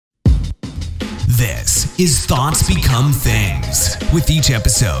This is Thoughts Become Things. With each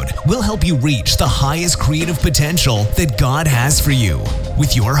episode, we'll help you reach the highest creative potential that God has for you.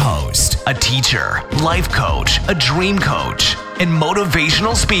 With your host, a teacher, life coach, a dream coach, and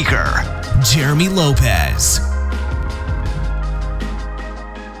motivational speaker, Jeremy Lopez.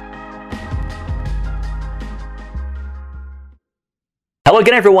 Hello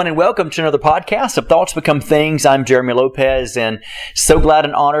again, everyone, and welcome to another podcast of Thoughts Become Things. I'm Jeremy Lopez, and so glad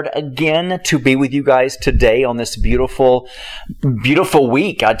and honored again to be with you guys today on this beautiful, beautiful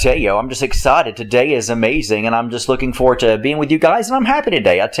week. I tell you, I'm just excited. Today is amazing, and I'm just looking forward to being with you guys, and I'm happy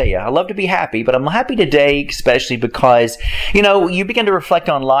today. I tell you, I love to be happy, but I'm happy today, especially because, you begin to reflect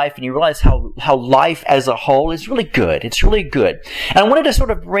on life, and you realize how life as a whole is really good. It's really good. And I wanted to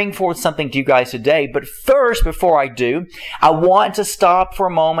sort of bring forth something to you guys today, but first, before I do, I want to stop for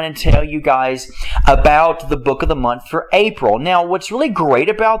a moment and tell you guys about the book of the month for April. Now, what's really great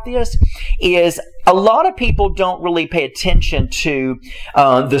about this is a lot of people don't really pay attention to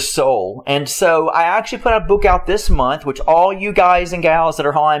the soul. And so I actually put a book out this month, which all you guys and gals that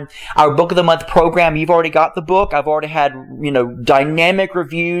are on our Book of the Month program, you've already got the book. I've already had, dynamic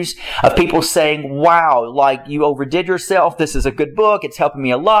reviews of people saying, wow, like you overdid yourself. This is a good book. It's helping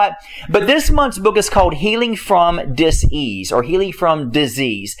me a lot. But this month's book is called Healing from Dis-ease or Healing from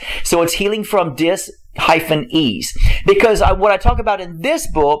Disease. So it's Healing from Dis-ease. Because what I talk about in this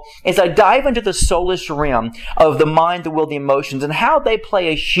book is I dive into the soulish realm of the mind, the will, the emotions, and how they play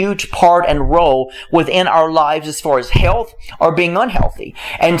a huge part and role within our lives as far as health or being unhealthy.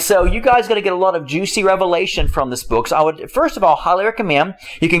 And so you guys are going to get a lot of juicy revelation from this book. So I would, first of all, highly recommend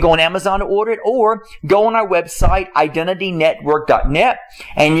you can go on Amazon to order it or go on our website, identitynetwork.net,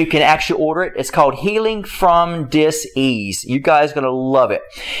 and you can actually order it. It's called Healing from Dis-ease. You guys are going to love it.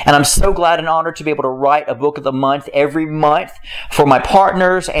 And I'm so glad and honored to be able to write a book of the month every month for my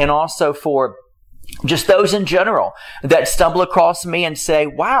partners and also for just those in general that stumble across me and say,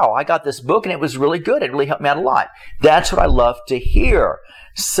 wow, I got this book and it was really good. It really helped me out a lot. That's what I love to hear.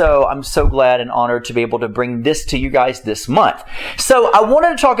 So I'm so glad and honored to be able to bring this to you guys this month. So I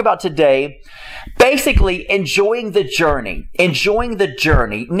wanted to talk about today, basically enjoying the journey. Enjoying the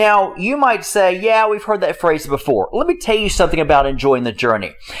journey. Now, you might say, yeah, we've heard that phrase before. Let me tell you something about enjoying the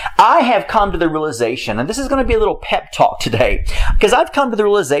journey. I have come to the realization, and this is going to be a little pep talk today, because I've come to the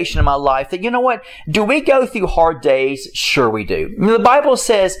realization in my life that, you know what? Do we go through hard days? Sure we do. The Bible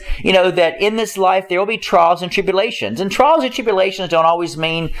says, that in this life there will be trials and tribulations. And trials and tribulations don't always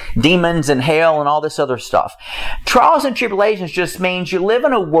mean demons and hell and all this other stuff. Trials and tribulations just means you live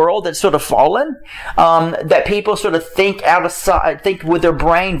in a world that's sort of fallen, that people sort of think with their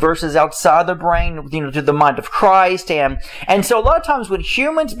brain versus outside their brain, to the mind of Christ. And so a lot of times when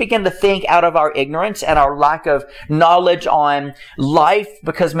humans begin to think out of our ignorance and our lack of knowledge on life,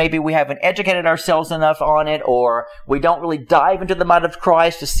 because maybe we haven't educated ourselves enough on it, or we don't really dive into the mind of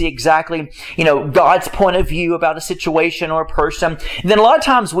Christ to see exactly, God's point of view about a situation or a person, then a lot of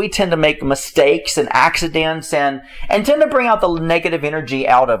times we tend to make mistakes and accidents and tend to bring out the negative energy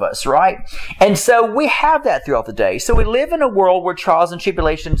out of us, right? And so we have that throughout the day. So we live in a world where trials and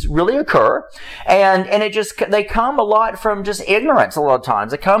tribulations really occur, and they come a lot from just ignorance a lot of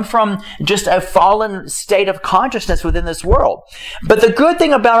times. They come from just a fallen state of consciousness within this world. But the good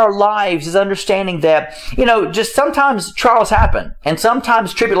thing about our lives is understanding that, just sometimes trials happen and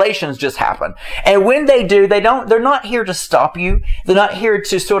sometimes tribulations just happen. And when they do, they're not here to stop you. They're not here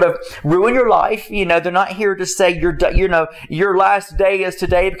to sort of ruin your life. They're not here to say your last day is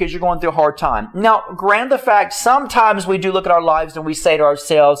today because you're going through a hard time. Now, grant the fact, sometimes we do look at our lives and we say to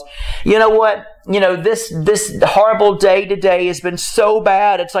ourselves, you know what? This horrible day today has been so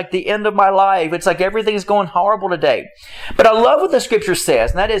bad. It's like the end of my life. It's like everything's going horrible today. But I love what the scripture says,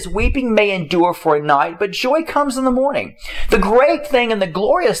 and that is, weeping may endure for a night, but joy comes in the morning. The great thing and the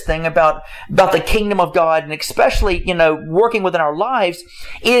glorious thing about the kingdom of God, and especially, working within our lives,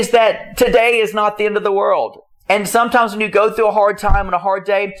 is that today is not the end of the world. And sometimes when you go through a hard time and a hard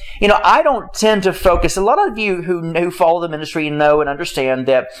day, I don't tend to focus. A lot of you who follow the ministry know and understand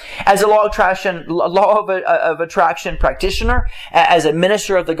that as a law of attraction practitioner, as a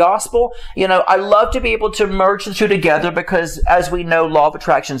minister of the gospel, I love to be able to merge the two together because, as we know, law of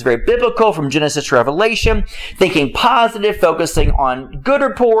attraction is very biblical from Genesis to Revelation. Thinking positive, focusing on good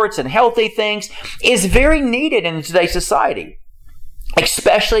reports and healthy things is very needed in today's society.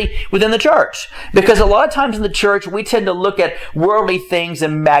 especially within the church. Because a lot of times in the church, we tend to look at worldly things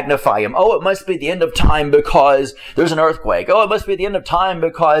and magnify them. Oh, it must be the end of time because there's an earthquake. Oh, it must be the end of time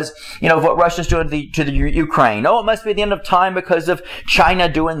because, of what Russia's doing to the Ukraine. Oh, it must be the end of time because of China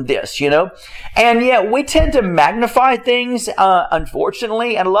doing this, And yet we tend to magnify things,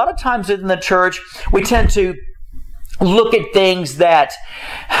 unfortunately. And a lot of times within the church, we tend to look at things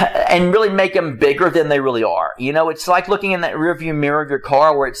and really make them bigger than they really are. It's like looking in that rearview mirror of your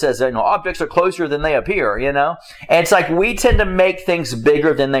car where it says, objects are closer than they appear, And it's like we tend to make things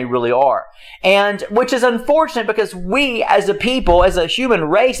bigger than they really are. And which is unfortunate because we as a people, as a human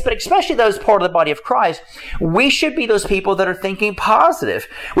race, but especially those part of the body of Christ, we should be those people that are thinking positive.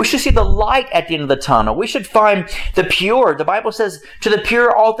 We should see the light at the end of the tunnel. We should find the pure. The Bible says, to the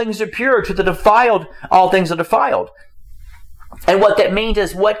pure, all things are pure. To the defiled, all things are defiled. And what that means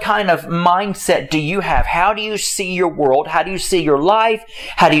is, what kind of mindset do you have? How do you see your world? How do you see your life?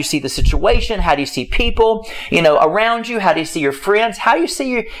 How do you see the situation? How do you see people, around you? How do you see your friends? How do you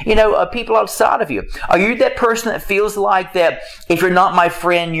see people outside of you? Are you that person that feels like that if you're not my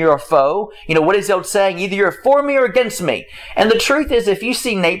friend, you're a foe? What is the old saying? Either you're for me or against me. And the truth is, if you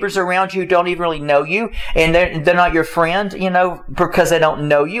see neighbors around you who don't even really know you and they're not your friend, because they don't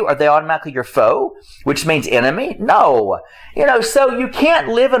know you, are they automatically your foe, which means enemy? No. So you can't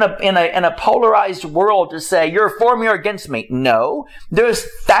live in a polarized world to say you're for me or against me. No, there's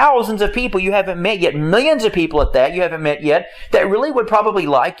thousands of people you haven't met yet, millions of people at that you haven't met yet, that really would probably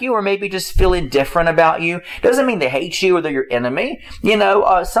like you or maybe just feel indifferent about you. Doesn't mean they hate you or they're your enemy.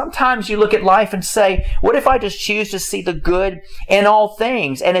 Sometimes you look at life and say, what if I just choose to see the good in all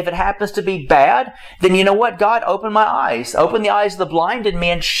things? And if it happens to be bad, then you know what? God, open my eyes. Open the eyes of the blind in me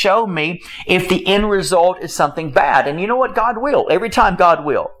and show me if the end result is something bad. And you know what? God will. Every time God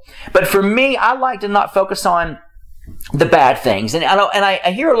will. But for me, I like to not focus on the bad things. And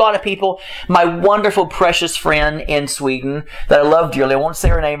I hear a lot of people, my wonderful, precious friend in Sweden that I love dearly, I won't say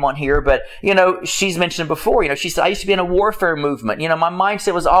her name on here, but, she's mentioned before, she said, I used to be in a warfare movement. My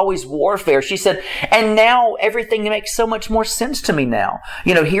mindset was always warfare. She said, and now everything makes so much more sense to me now.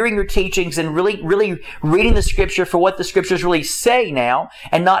 Hearing your teachings and really, really reading the scripture for what the scriptures really say now,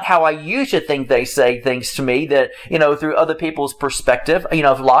 and not how I used to think they say things to me that, through other people's perspective,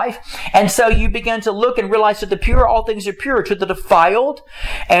 of life. And so you begin to look and realize that the pure, all things are pure. To the defiled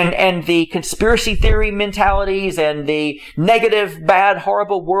and the conspiracy theory mentalities and the negative, bad,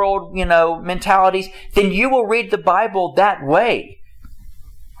 horrible world, mentalities, then you will read the Bible that way.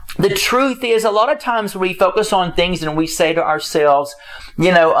 The truth is, a lot of times we focus on things and we say to ourselves,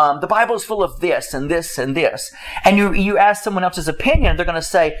 the Bible's full of this and this and this. And you ask someone else's opinion, they're going to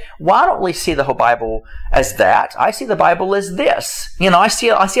say, well, I don't really see the whole Bible as that. I see the Bible as this. I see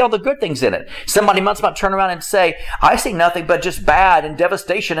all the good things in it. Somebody might turn around and say, I see nothing but just bad and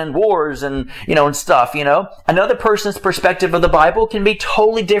devastation and wars and, and stuff, Another person's perspective of the Bible can be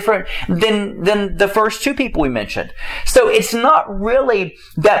totally different than the first two people we mentioned. So it's not really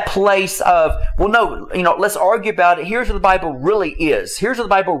that place of, well, no, let's argue about it. Here's what the Bible really is. Here's what the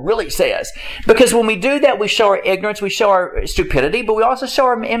Bible really says. Because when we do that, we show our ignorance, we show our stupidity, but we also show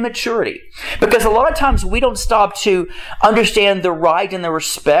our immaturity. Because a lot of times we don't stop to understand the right and the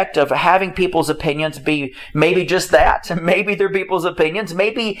respect of having people's opinions be maybe just that. Maybe they're people's opinions.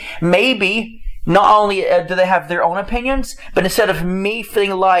 Maybe not only do they have their own opinions, but instead of me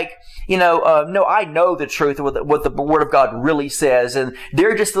feeling like, no, I know the truth of what the Word of God really says, and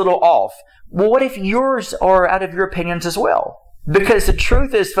they're just a little off. Well, what if yours are out of your opinions as well? Because the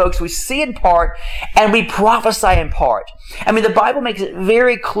truth is, folks, we see in part and we prophesy in part. The Bible makes it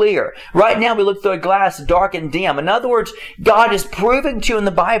very clear. Right now we look through a glass dark and dim. In other words, God is proving to you in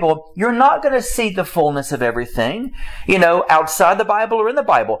the Bible, you're not going to see the fullness of everything, outside the Bible or in the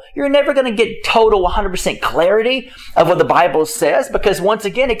Bible. You're never going to get total 100% clarity of what the Bible says, because once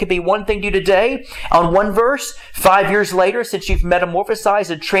again, it could be one thing to you today on one verse. 5 years later, since you've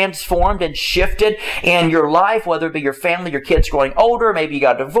metamorphosized and transformed and shifted in your life, whether it be your family, your kids growing older, maybe you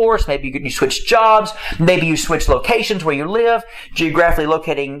got divorced, maybe you switched jobs, maybe you switched locations where you live, geographically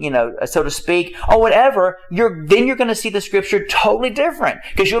locating, so to speak, or whatever, then you're going to see the scripture totally different,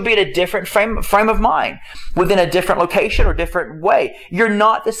 because you'll be in a different frame of mind, within a different location or different way. You're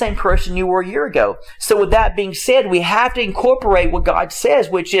not the same person you were a year ago. So with that being said, we have to incorporate what God says,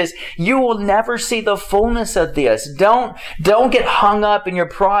 which is, you will never see the fullness of this. Don't get hung up in your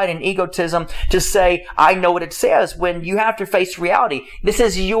pride and egotism to say, I know what it says, when you have to face face reality. This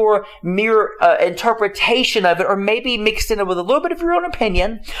is your mere interpretation of it, or maybe mixed in with a little bit of your own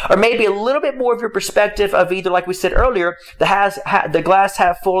opinion, or maybe a little bit more of your perspective of either, like we said earlier, the glass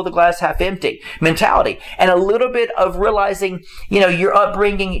half full, the glass half empty mentality, and a little bit of realizing, your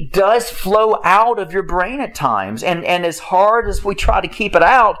upbringing does flow out of your brain at times, and as hard as we try to keep it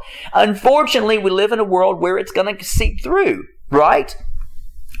out, unfortunately, we live in a world where it's going to seep through, right?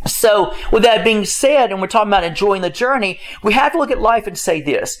 So, with that being said, and we're talking about enjoying the journey, we have to look at life and say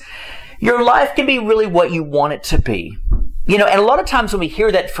this. Your life can be really what you want it to be. And a lot of times when we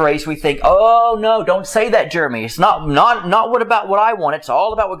hear that phrase, we think, oh, no, don't say that, Jeremy. It's not what about what I want. It's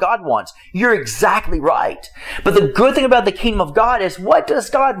all about what God wants. You're exactly right. But the good thing about the kingdom of God is, what does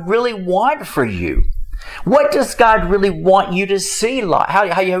God really want for you? What does God really want you to see life?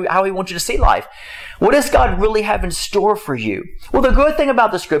 How He wants you to see life? What does God really have in store for you? Well, the good thing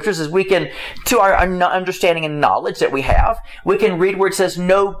about the scriptures is we can, to our understanding and knowledge that we have, we can read where it says,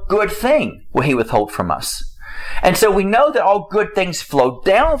 no good thing will He withhold from us. And so we know that all good things flow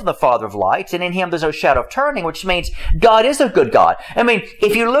down from the Father of lights, and in Him there's no shadow of turning, which means God is a good God. I mean,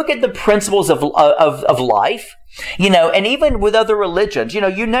 if you look at the principles of life, and even with other religions,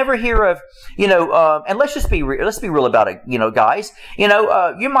 you never hear of, and let's be real about it, guys.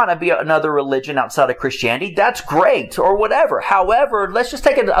 You might not be another religion outside of Christianity. That's great, or whatever. However, let's just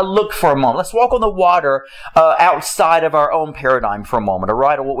take a look for a moment. Let's walk on the water outside of our own paradigm for a moment, all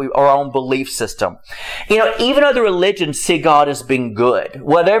right, or our own belief system. Even other religions see God as being good.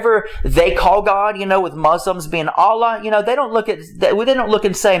 Whatever they call God, with Muslims being Allah, they don't look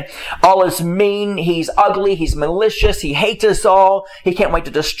and say Allah's mean, He's ugly, He's malicious, He hates us all, He can't wait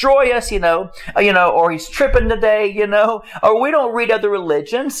to destroy us, or He's tripping today, or we don't read other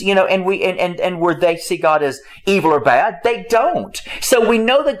religions, and where they see God as evil or bad, they don't. So we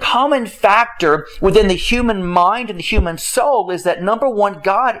know the common factor within the human mind and the human soul is that, number one,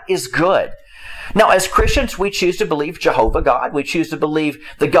 God is good. Now, as Christians, we choose to believe Jehovah God. We choose to believe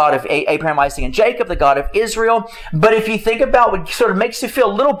the God of Abraham, Isaac, and Jacob, the God of Israel. But if you think about what sort of makes you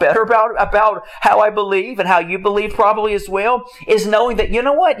feel a little better about how I believe and how you believe probably as well, is knowing that,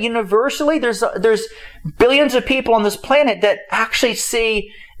 universally, there's billions of people on this planet that actually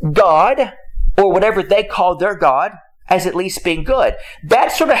see God, or whatever they call their God, as at least being good.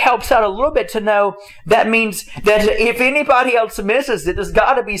 That sort of helps out a little bit to know that means that if anybody else misses it, there's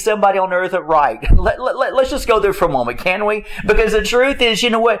got to be somebody on earth that right. Let's just go there for a moment, can we? Because the truth is,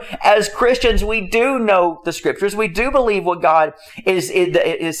 as Christians, we do know the scriptures. We do believe what God is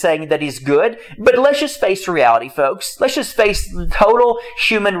saying, that He's good. But let's just face reality, folks. Let's just face total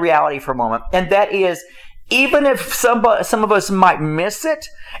human reality for a moment. And that is, even if some of us might miss it,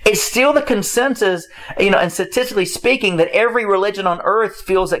 it's still the consensus, and statistically speaking, that every religion on earth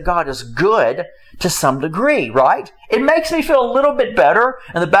feels that God is good to some degree, right? It makes me feel a little bit better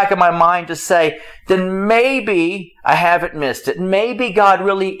in the back of my mind to say, then maybe I haven't missed it. Maybe God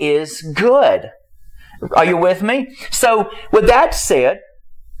really is good. Are you with me? So, with that said,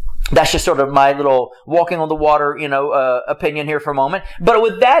 that's just sort of my little walking on the water, opinion here for a moment. But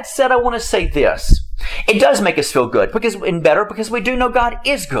with that said, I want to say this. It does make us feel good because we do know God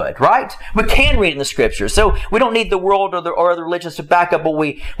is good, right? We can read in the scriptures. So we don't need the world or other religions to back up what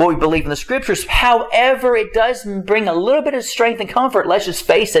we believe in the scriptures. However, it does bring a little bit of strength and comfort, let's just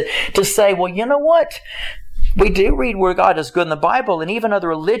face it, to say, well, you know what? We do read where God is good in the Bible, and even other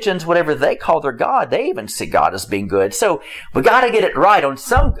religions, whatever they call their God, they even see God as being good. So we got to get it right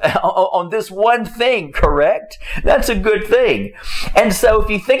on this one thing, correct? That's a good thing. And so if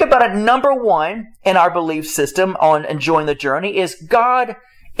you think about it, number one in our belief system on enjoying the journey is God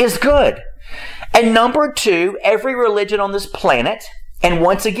is good. And number two, every religion on this planet, and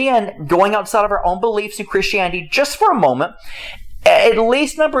once again, going outside of our own beliefs in Christianity just for a moment, at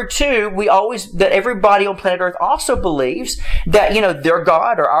least number two, that everybody on planet Earth also believes that, their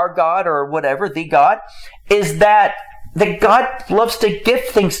God or our God or whatever, the God, is that God loves to give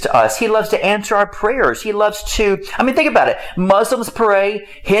things to us. He loves to answer our prayers. He loves to, think about it. Muslims pray,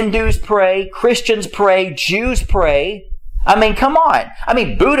 Hindus pray, Christians pray, Jews pray. Come on.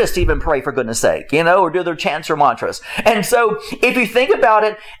 Buddhists even pray, for goodness sake, or do their chants or mantras. And so, if you think about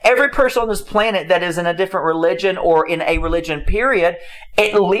it, every person on this planet that is in a different religion or in a religion period,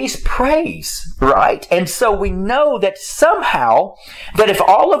 at least prays, right? And so we know that somehow, that if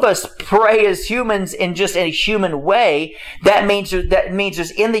all of us pray as humans in just a human way, that means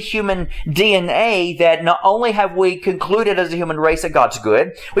there's in the human DNA that not only have we concluded as a human race that God's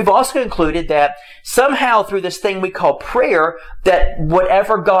good, we've also concluded that somehow through this thing we call prayer, that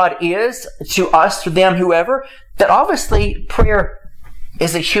whatever God is to us, to them, whoever, that obviously prayer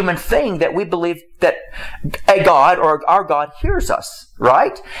is a human thing that we believe that a God or our God hears us,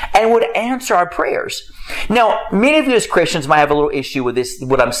 right? And would answer our prayers. Now, many of you as Christians might have a little issue with this,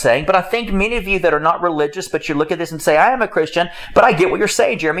 what I'm saying, but I think many of you that are not religious, but you look at this and say, I am a Christian, but I get what you're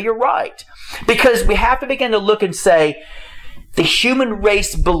saying, Jeremy, you're right. Because we have to begin to look and say, the human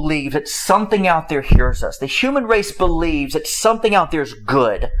race believes that something out there hears us. The human race believes that something out there is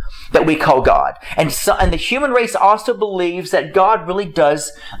good that we call God. And the human race also believes that God really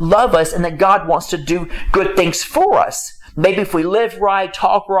does love us and that God wants to do good things for us. Maybe if we live right,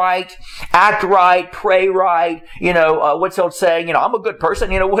 talk right, act right, pray right, what's the old saying, I'm a good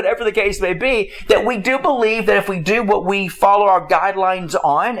person, whatever the case may be, that we do believe that if we do what we follow our guidelines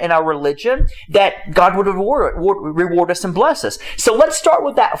on in our religion, that God would reward us and bless us. So let's start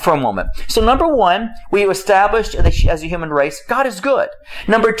with that for a moment. So number one, we've established as a human race, God is good.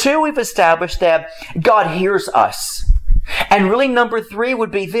 Number two, we've established that God hears us. And really number three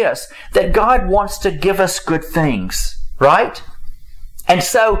would be this, that God wants to give us good things. Right? And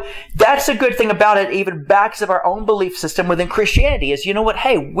so that's a good thing about it, even backs of our own belief system within Christianity is, you know what?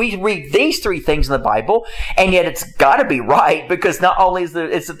 Hey, we read these three things in the Bible, and yet it's got to be right because not only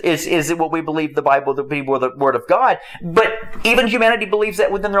is it what we believe the Bible to be the Word of God, but even humanity believes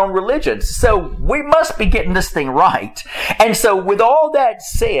that within their own religions. So we must be getting this thing right. And so with all that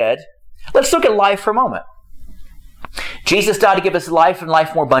said, let's look at life for a moment. Jesus died to give us life and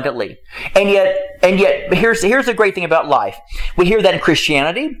life more abundantly. And yet here's the great thing about life. We hear that in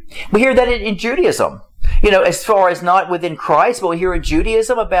Christianity. We hear that in Judaism. As far as not within Christ, but we hear in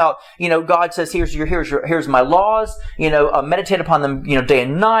Judaism about, God says, here's my laws, meditate upon them, day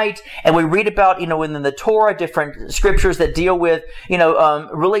and night. And we read about, within the Torah, different scriptures that deal with,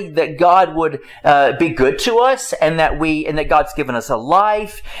 really that God would, be good to us and that God's given us a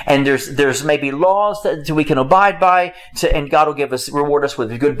life. And there's maybe laws that we can abide by and God will reward us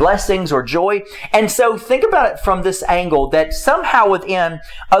with good blessings or joy. And so think about it from this angle that somehow within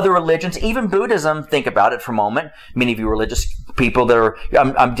other religions, even Buddhism, think about it for a moment. Many of you religious people that are,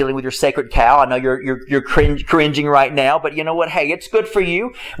 I'm dealing with your sacred cow. I know you're cringing right now, but you know what? Hey, it's good for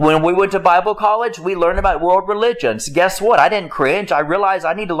you. When we went to Bible college, we learned about world religions. Guess what? I didn't cringe. I realized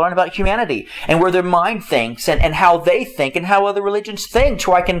I need to learn about humanity and where their mind thinks and how they think and how other religions think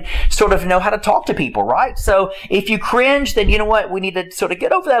so I can sort of know how to talk to people, right? So if you cringe, then you know what? We need to sort of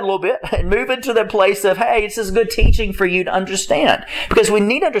get over that a little bit and move into the place of, hey, this is good teaching for you to understand because we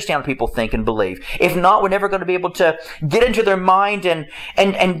need to understand what people think and believe. If not, we're never going to be able to get into their mind and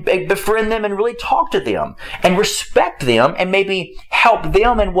befriend them and really talk to them and respect them and maybe help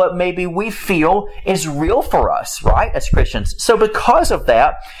them in what maybe we feel is real for us, right, as Christians. So because of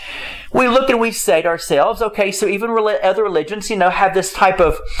that, we look and we say to ourselves, okay, so even other religions, have this type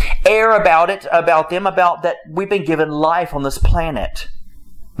of air about them, about that we've been given life on this planet.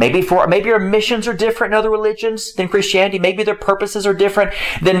 Maybe our missions are different in other religions than Christianity. Maybe their purposes are different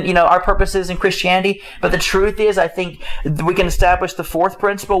than, our purposes in Christianity. But the truth is, I think we can establish the fourth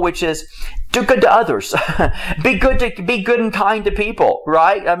principle, which is do good to others. Be good and kind to people,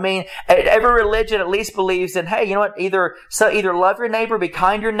 right? I mean, every religion at least believes in, hey, you know what? Either love your neighbor, be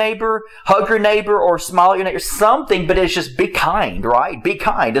kind to your neighbor, hug your neighbor, or smile at your neighbor, something, but it's just be kind, right? Be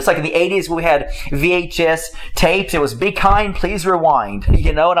kind. It's like in the 80s when we had VHS tapes. It was be kind, please rewind,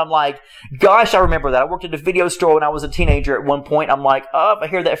 and I'm like, gosh, I remember that. I worked at a video store when I was a teenager at one point. I'm like, I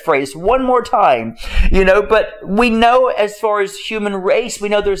hear that phrase one more time, but we know as far as human race, we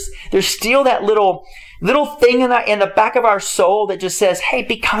know there's still that little thing in the back of our soul that just says, hey,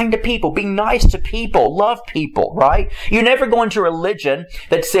 be kind to people, be nice to people, love people, right? You never go into a religion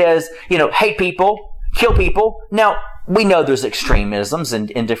that says, hate people, kill people. Now, we know there's extremisms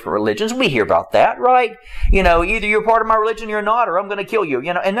in different religions. We hear about that, right? Either you're part of my religion or you're not, or I'm going to kill you,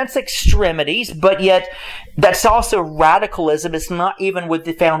 and that's extremities, but yet that's also radicalism. It's not even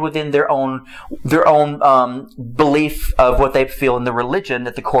found within their own belief of what they feel in the religion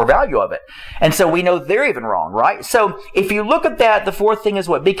at the core value of it. And so we know they're even wrong, right? So if you look at that, the fourth thing is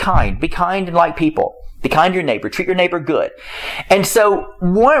what? Be kind and like people. Be kind to your neighbor. Treat your neighbor good. And so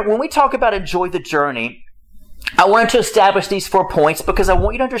when we talk about enjoy the journey, I wanted to establish these 4 points because I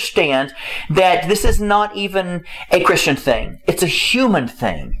want you to understand that this is not even a Christian thing. It's a human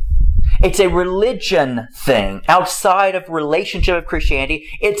thing. It's a religion thing. Outside of relationship of Christianity,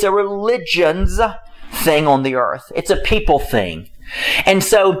 it's a religion's thing on the earth. It's a people thing. And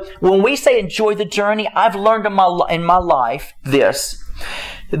so when we say enjoy the journey, I've learned in my life this,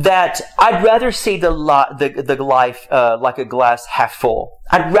 that I'd rather see the life like a glass half full.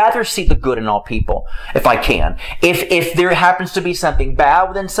 I'd rather see the good in all people if I can. If there happens to be something bad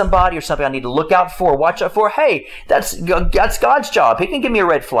within somebody or something I need to look out for, watch out for, hey, that's God's job. He can give me a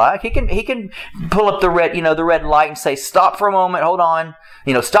red flag. He can pull up the red light and say, stop for a moment, hold on.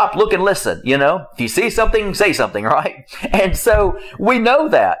 Stop, look, and listen. If you see something, say something, right? And so we know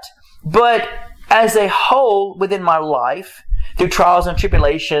that. But as a whole within my life, through trials and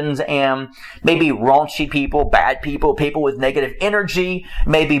tribulations and maybe raunchy people, bad people, people with negative energy,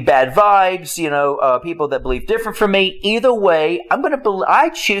 maybe bad vibes, people that believe different from me. Either way,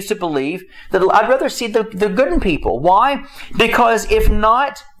 I choose to believe that I'd rather see the good in people. Why? Because if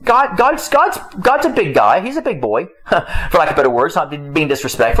not, God's a big guy. He's a big boy, for lack of better words, not being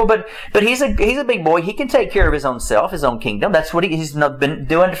disrespectful, but he's a big boy. He can take care of his own self, his own kingdom. That's what he's been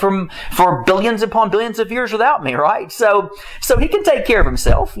doing for billions upon billions of years without me, right? So he can take care of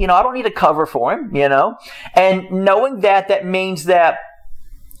himself. I don't need to cover for him, and knowing that means that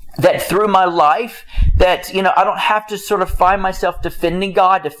through my life, that, I don't have to sort of find myself defending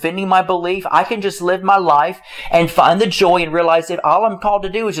God, defending my belief. I can just live my life and find the joy and realize that all I'm called to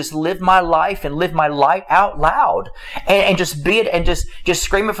do is just live my life and live my light out loud and just be it and just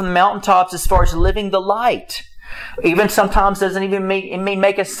scream it from the mountaintops as far as living the light. Even sometimes doesn't even mean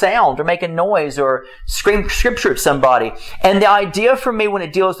make a sound or make a noise or scream scripture at somebody. And the idea for me when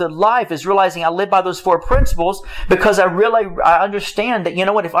it deals with life is realizing I live by those 4 principles because I understand that,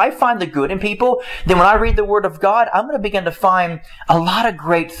 if I find the good in people, then when I read the Word of God, I'm going to begin to find a lot of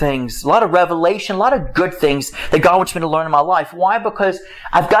great things, a lot of revelation, a lot of good things that God wants me to learn in my life. Why? Because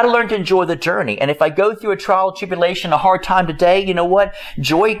I've got to learn to enjoy the journey. And if I go through a trial, tribulation, a hard time today, you know what?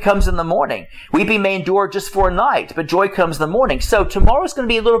 Joy comes in the morning. Weeping may endure just for a night, but joy comes in the morning. So tomorrow's going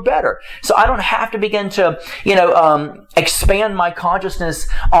to be a little better. So I don't have to begin to, expand my consciousness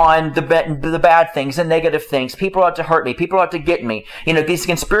on the bad things and negative things. People are out to hurt me. People are out to get me. These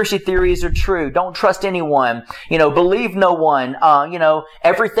conspiracy theories are true. Don't trust anyone. Believe no one.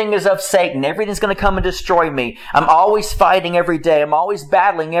 Everything is of Satan. Everything's going to come and destroy me. I'm always fighting every day. I'm always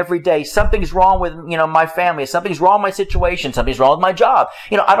battling every day. Something's wrong with, my family. Something's wrong with my situation. Something's wrong with my job.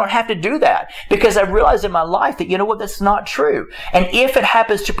 I don't have to do that because I've realized in my life that, that's not true. And if it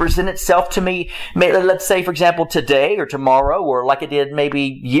happens to present itself to me, let's say, for example, today or tomorrow, or like it did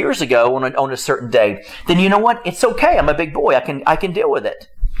maybe years ago on a certain day, then you know what? It's okay. I'm a big boy. I can deal with it.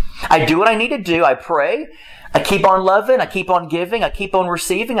 I do what I need to do. I pray. I keep on loving, I keep on giving, I keep on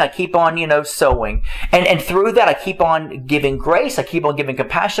receiving, I keep on, sowing. And through that, I keep on giving grace, I keep on giving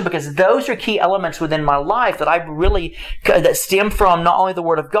compassion, because those are key elements within my life that stem from not only the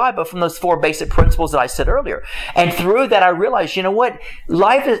Word of God, but from those 4 basic principles that I said earlier. And through that, I realized,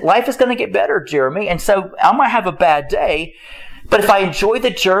 life is going to get better, Jeremy. And so I might have a bad day, but if I enjoy the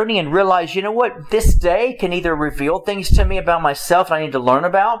journey and realize, this day can either reveal things to me about myself that I need to learn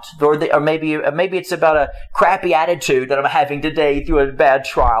about, or maybe it's about a crappy attitude that I'm having today through a bad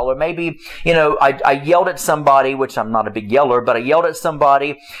trial, or maybe, I yelled at somebody, which I'm not a big yeller, but I yelled at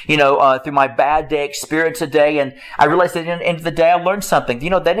somebody, through my bad day experience today, and I realized that at the end of the day I learned something. They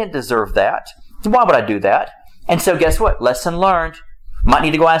didn't deserve that. Why would I do that? And so guess what? Lesson learned. Might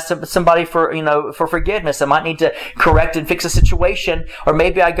need to go ask somebody for forgiveness. I might need to correct and fix a situation. Or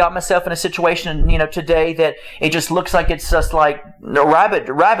maybe I got myself in a situation, today that it just looks like it's just like a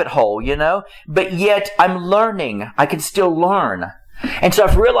rabbit hole, But yet I'm learning. I can still learn. And so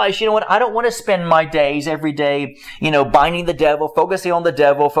I've realized, I don't want to spend my days every day, binding the devil, focusing on the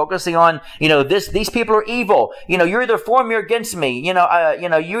devil, focusing on, these people are evil. You're either for me or against me.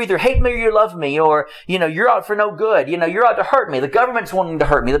 You either hate me or you love me, or, you're out for no good. You're out to hurt me. The government's wanting to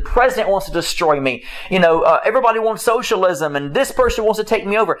hurt me. The president wants to destroy me. Everybody wants socialism, and this person wants to take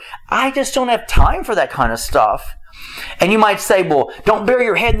me over. I just don't have time for that kind of stuff. And you might say, well, don't bury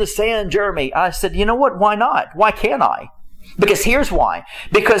your head in the sand, Jeremy. I said, you know what? Why not? Why can't I? Because here's why.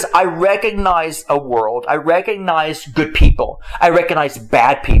 Because I recognize a world. I recognize good people. I recognize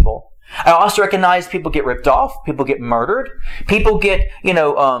bad people. I also recognize people get ripped off. People get murdered. People get,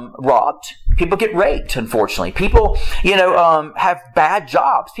 robbed. People get raped, unfortunately. People, have bad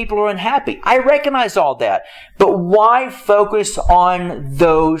jobs. People are unhappy. I recognize all that. But why focus on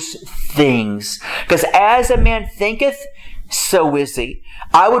those things? Because as a man thinketh, so is he.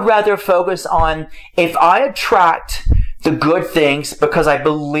 I would rather focus on, if I attract the good things because I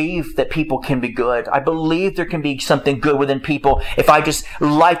believe that people can be good. I believe there can be something good within people if I just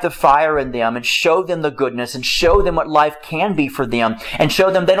light the fire in them and show them the goodness and show them what life can be for them and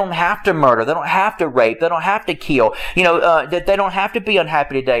show them they don't have to murder, they don't have to rape, they don't have to kill, that they don't have to be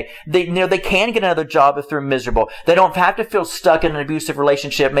unhappy today. They can get another job if they're miserable. They don't have to feel stuck in an abusive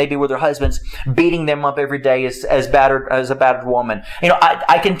relationship, maybe where their husband's beating them up every day as a battered woman.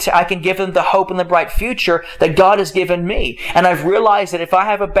 I can give them the hope and the bright future that God has given me. And I've realized that if I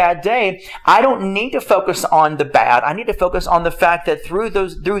have a bad day, I don't need to focus on the bad. I need to focus on the fact that through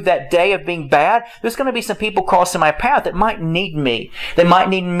that day of being bad, there's going to be some people crossing my path that might need me. They might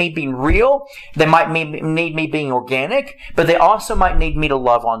need me being real. They might need me being organic, but they also might need me to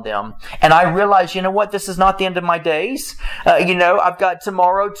love on them. And I realize, you know what? This is not the end of my days. I've got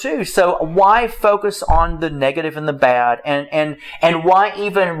tomorrow too. So why focus on the negative and the bad? And why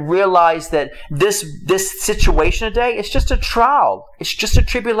even realize that this situation today, it's just a trial. It's just a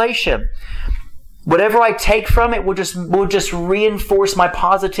tribulation. Whatever I take from it will just reinforce my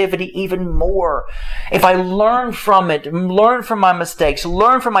positivity even more. If I learn from it, learn from my mistakes,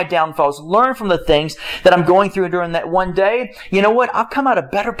 learn from my downfalls, learn from the things that I'm going through during that one day, you know what? I'll come out a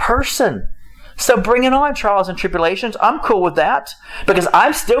better person. So bring it on, trials and tribulations. I'm cool with that because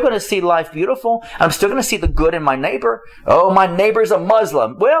I'm still going to see life beautiful. I'm still going to see the good in my neighbor. Oh, my neighbor's a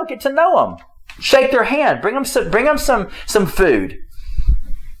Muslim. Well, get to know them. Shake their hand. Bring them some food.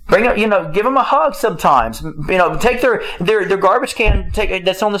 Give them a hug sometimes. Take their garbage can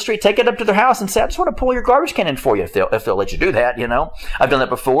that's on the street, take it up to their house and say, I just want to pull your garbage can in for you if they'll let you do that, I've done that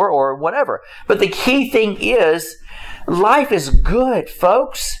before or whatever. But the key thing is life is good,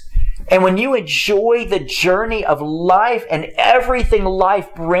 folks. And when you enjoy the journey of life and everything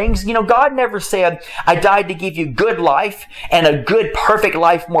life brings, God never said, I died to give you good life and a good, perfect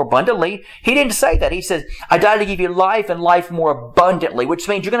life more abundantly. He didn't say that. He said, I died to give you life and life more abundantly, which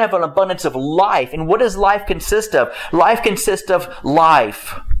means you're going to have an abundance of life. And what does life consist of? Life consists of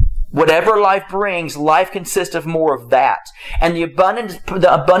life. Whatever life brings, life consists of more of that. And the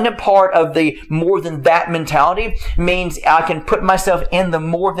abundant part of the more than that mentality means I can put myself in the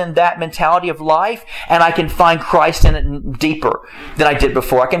more than that mentality of life and I can find Christ in it deeper than I did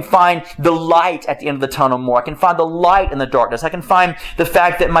before. I can find the light at the end of the tunnel more. I can find the light in the darkness. I can find the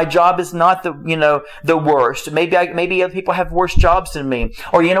fact that my job is not the worst. Maybe other people have worse jobs than me.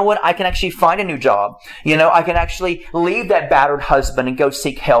 Or you know what? I can actually find a new job. I can actually leave that battered husband and go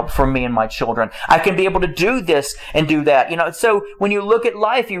seek help for me and my children. I can be able to do this and do that. So when you look at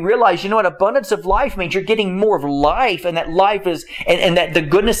life, you realize, what abundance of life means you're getting more of life, and that life is, and that the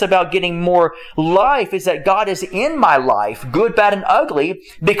goodness about getting more life is that God is in my life, good, bad, and ugly,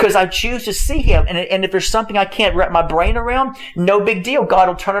 because I choose to see Him. And if there's something I can't wrap my brain around, no big deal. God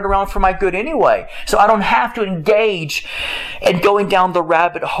will turn it around for my good anyway. So I don't have to engage in going down the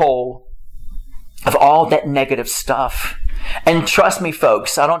rabbit hole of all that negative stuff. And trust me,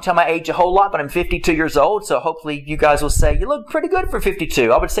 folks, I don't tell my age a whole lot, but I'm 52 years old, so hopefully you guys will say, you look pretty good for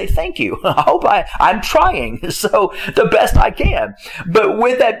 52. I would say, thank you. I hope I'm trying, so the best I can. But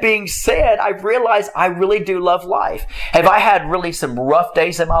with that being said, I've realized I really do love life. Have I had really some rough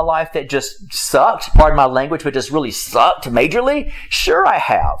days in my life that just sucked? Pardon my language, but just really sucked majorly? Sure, I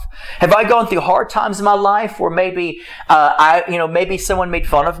have. Have I gone through hard times in my life where maybe maybe someone made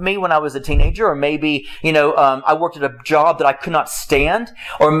fun of me when I was a teenager, or maybe I worked at a job that I could not stand,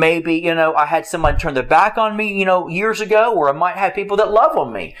 or maybe I had someone turn their back on me years ago, or I might have people that love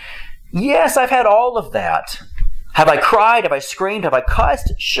on me. Yes, I've had all of that. Have I cried? Have I screamed? Have I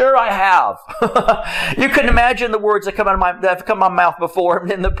cussed? Sure, I have. You couldn't imagine the words that have come out of my mouth before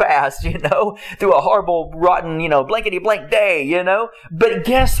in the past, through a horrible, rotten, blankety blank day, But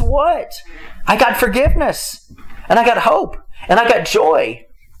guess what? I got forgiveness, and I got hope, and I got joy,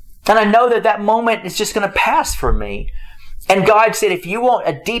 and I know that moment is just going to pass for me. And God said, if you want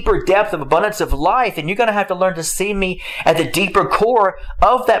a deeper depth of abundance of life, then you're going to have to learn to see me at the deeper core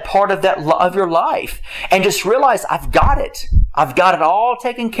of that part of your life. And just realize I've got it. I've got it all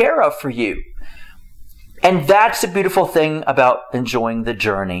taken care of for you. And that's the beautiful thing about enjoying the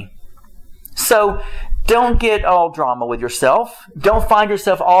journey. So don't get all drama with yourself. Don't find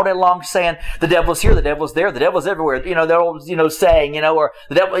yourself all day long saying, the devil's here, the devil's there, the devil's everywhere. The old, saying, or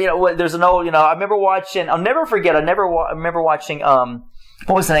the devil, there's an old, I remember watching, I'll never forget, I remember watching, what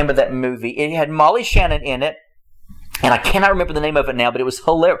was the name of that movie? It had Molly Shannon in it. And I cannot remember the name of it now, but it was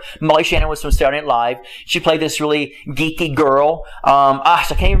hilarious. Molly Shannon was from Saturday Night Live. She played this really geeky girl. I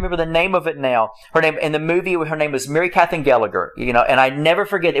can't even remember the name of it now. Her name in the movie, her name was Mary Catherine Gallagher. And I never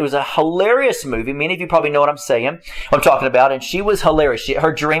forget. It was a hilarious movie. Many of you probably know what I'm saying, what I'm talking about. And she was hilarious.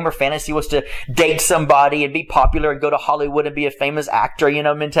 Her dream or fantasy was to date somebody and be popular and go to Hollywood and be a famous actor,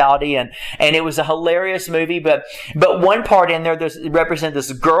 mentality. And it was a hilarious movie. But one part in there, represented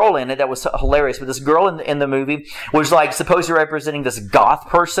this girl in it that was hilarious. But this girl in the movie was like supposedly representing this goth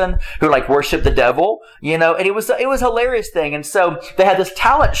person who like worshiped the devil, and it was a hilarious thing. And so they had this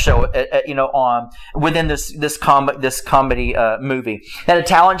talent show, on within this comedy movie. They had a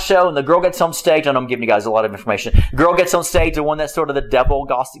talent show, and the girl gets on stage. I know I'm giving you guys a lot of information. The girl gets on stage, the one that's sort of the devil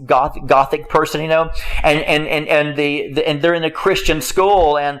gothic person, and they're in a Christian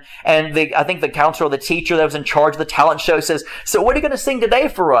school, and I think the counselor or the teacher that was in charge of the talent show says, "So what are you going to sing today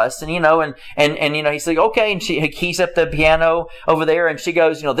for us?" And he's like, "Okay," and he keys up the piano over there, and she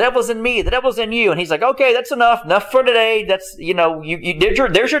goes, "The devil's in me, the devil's in you." And he's like, "Okay, that's enough for today. That's,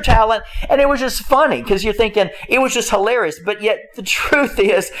 there's your talent." And it was just funny because you're thinking it was just hilarious. But yet the truth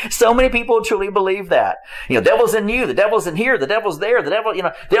is, so many people truly believe that. Devil's in you, the devil's in here, the devil's there, the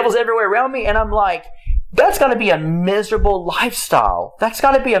devil's everywhere around me. And I'm like, that's got to be a miserable lifestyle. That's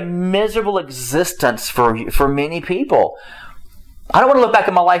got to be a miserable existence for many people. I don't want to look back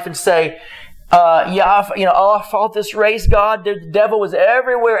at my life and say, I fought this race, God. The devil was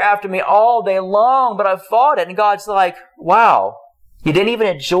everywhere after me all day long, but I fought it. And God's like, wow, you didn't even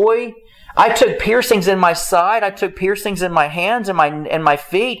enjoy? I took piercings in my side. I took piercings in my hands and my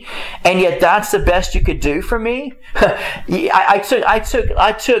feet, and yet that's the best you could do for me? I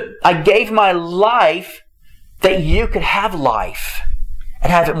gave my life that you could have life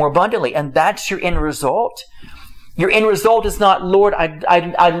and have it more abundantly. And that's your end result. Your end result is not, Lord,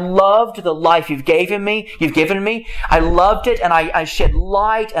 I loved the life you've given me. I loved it, and I shed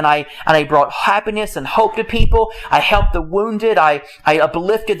light, and I brought happiness and hope to people. I helped the wounded. I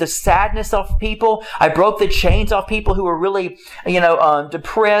uplifted the sadness of people. I broke the chains off people who were really,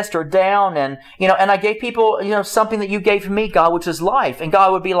 depressed or down, and I gave people, something that you gave me, God, which is life. And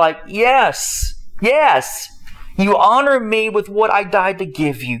God would be like, yes, you honor me with what I died to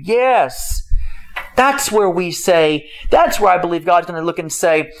give you. Yes. That's where I believe God's going to look and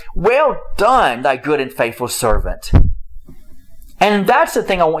say, well done, thy good and faithful servant. And that's the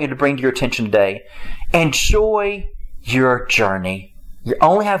thing I want you to bring to your attention today. Enjoy your journey. You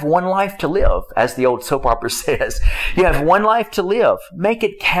only have one life to live, as the old soap opera says. You have one life to live. Make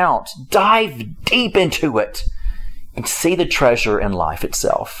it count. Dive deep into it and see the treasure in life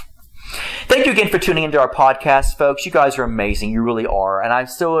itself. Thank you again for tuning into our podcast, folks. You guys are amazing. You really are. And I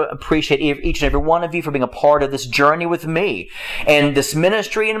so appreciate each and every one of you for being a part of this journey with me and this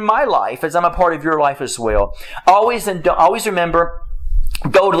ministry in my life as I'm a part of your life as well. Always remember,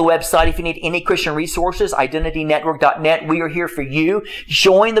 go to the website if you need any Christian resources, IdentityNetwork.net. We are here for you.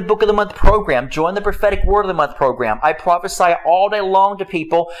 Join the Book of the Month program. Join the Prophetic Word of the Month program. I prophesy all day long to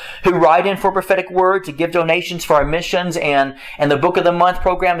people who write in for prophetic word to give donations for our missions. And the Book of the Month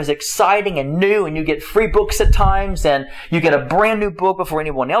program is exciting and new, and you get free books at times, and you get a brand new book before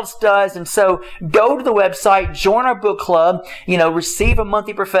anyone else does. And so go to the website, join our book club, receive a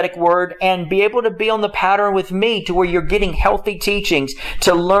monthly prophetic word, and be able to be on the pattern with me to where you're getting healthy teachings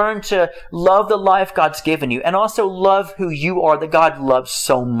to learn to love the life God's given you and also love who you are that God loves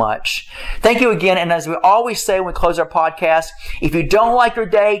so much. Thank you again. And as we always say when we close our podcast, if you don't like your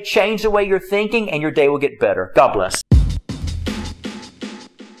day, change the way you're thinking and your day will get better. God bless.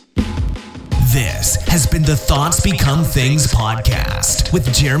 This has been the Thoughts Become Things podcast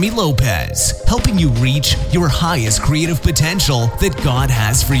with Jeremy Lopez, helping you reach your highest creative potential that God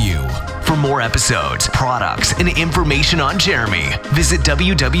has for you. For more episodes, products, and information on Jeremy, visit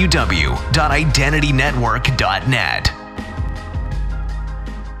www.identitynetwork.net.